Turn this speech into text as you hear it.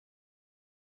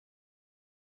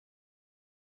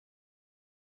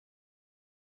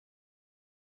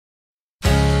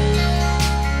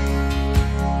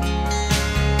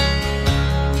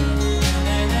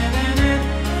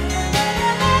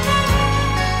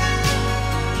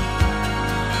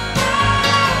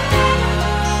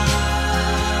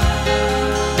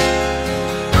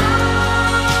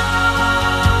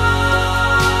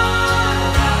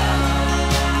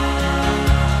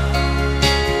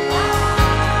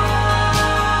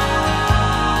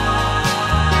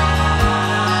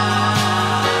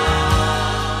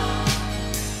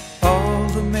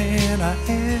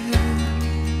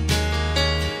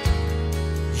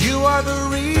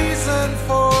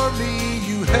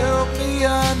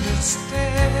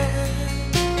stand.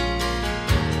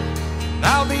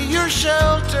 I'll be your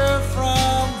shelter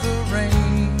from the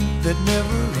rain that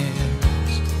never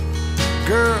ends.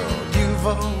 Girl, you've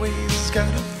always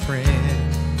got a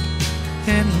friend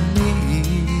in me.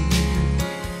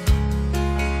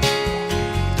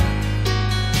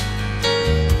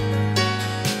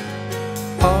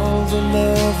 All the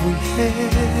love we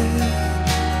had,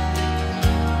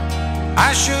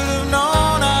 I should have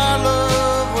known our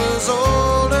love was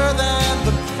older than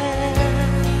the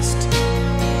past.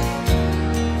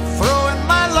 Throwing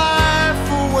my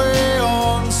life away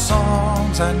on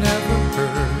songs I never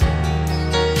heard,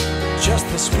 just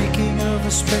the speaking of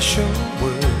a special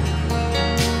word.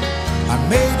 I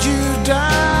made you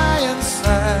die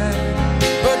inside,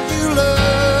 but you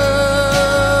loved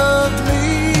me.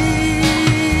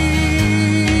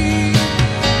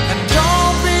 And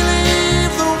don't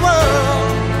believe the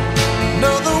world,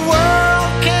 no, the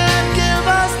world can't give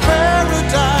us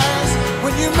paradise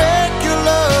when you make your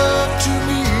love to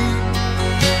me,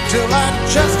 till I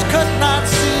just could not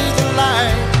see the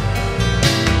light.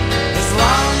 As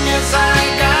long as I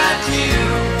got you,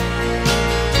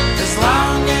 as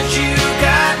long as you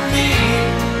got me,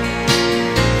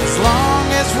 as long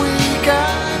as we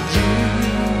got you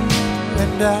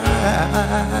and I.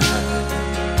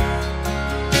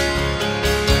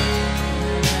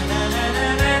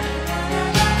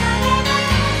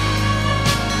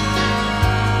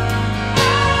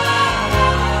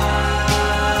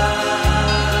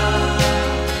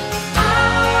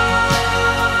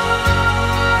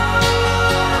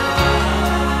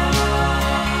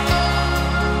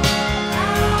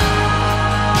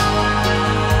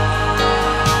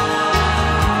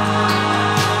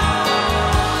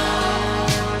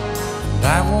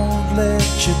 I won't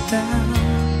let you down.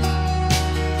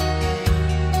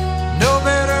 No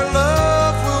better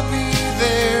love will be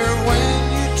there when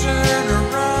you turn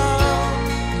around.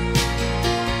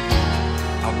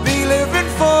 I'll be living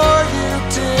for you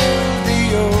till the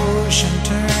ocean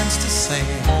turns to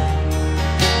sand.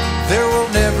 There will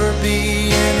never be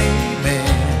any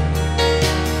man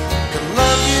could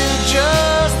love you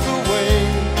just the way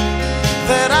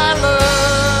that I love.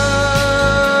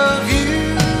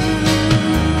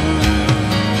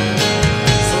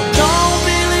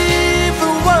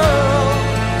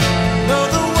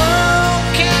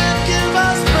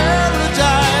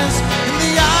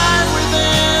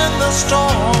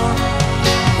 Storm,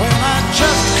 when I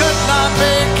just could not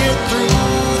make it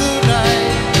through the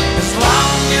night. As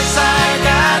long as I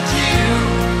got you,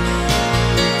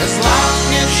 as long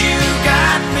as you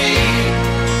got me,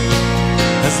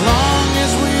 as long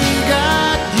as we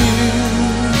got you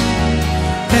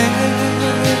and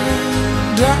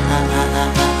I,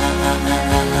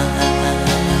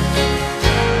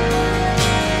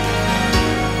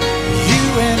 you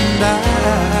and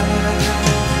I.